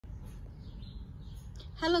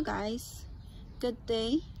Hello guys, good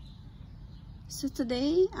day. So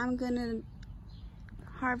today I'm gonna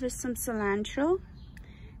harvest some cilantro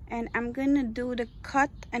and I'm gonna do the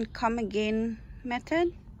cut and come again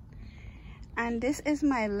method. And this is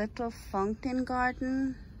my little fountain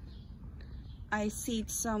garden. I seed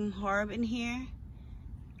some herb in here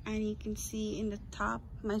and you can see in the top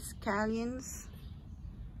my scallions,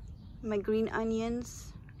 my green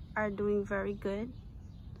onions are doing very good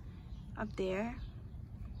up there.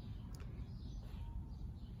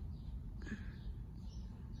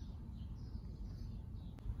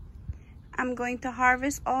 I'm going to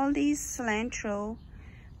harvest all these cilantro,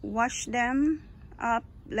 wash them up,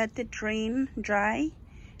 let it drain dry,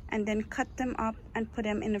 and then cut them up and put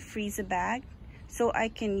them in a freezer bag so I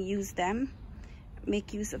can use them,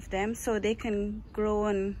 make use of them so they can grow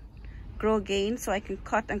and grow again, so I can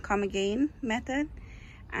cut and come again method.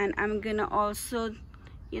 And I'm gonna also,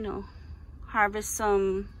 harvest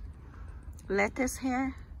some lettuce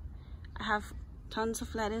here. I have tons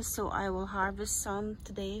of lettuce, so I will harvest some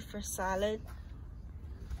today for salad.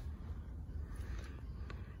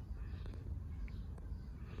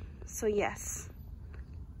 So yes,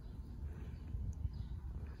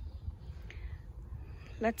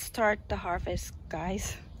 let's start the harvest,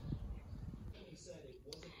 guys.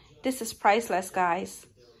 This is priceless, guys.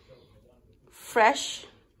 Fresh,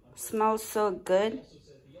 smells so good,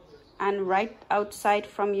 and right outside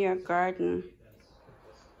from your garden.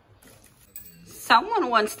 Someone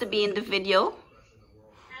wants to be in the video.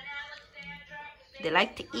 They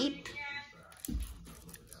like to eat.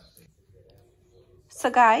 So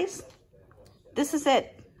guys, this is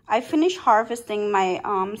it. I finished harvesting my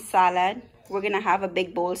salad. We're gonna have a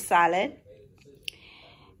big bowl salad.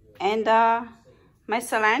 And my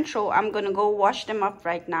cilantro, I'm gonna go wash them up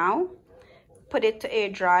right now. Put it to air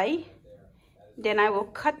dry. Then I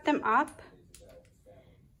will cut them up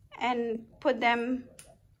and put them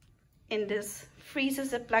in this freezer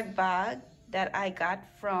Ziploc bag that I got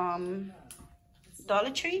from Dollar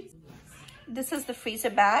Tree. This is the freezer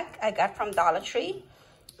bag I got from Dollar Tree.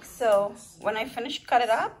 So when I finish cut it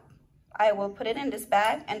up, I will put it in this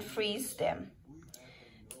bag and freeze them.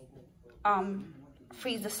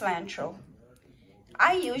 Freeze the cilantro.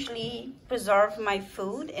 I usually preserve my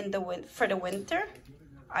food in for the winter.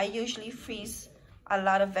 I usually freeze a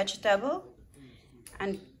lot of vegetable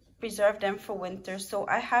and preserve them for winter, so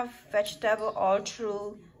I have vegetable all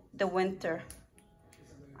through the winter.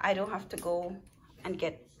 I don't have to go and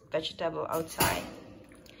get vegetable outside.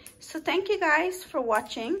 So thank you guys for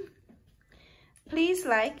watching. Please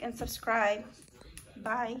like and subscribe.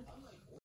 Bye.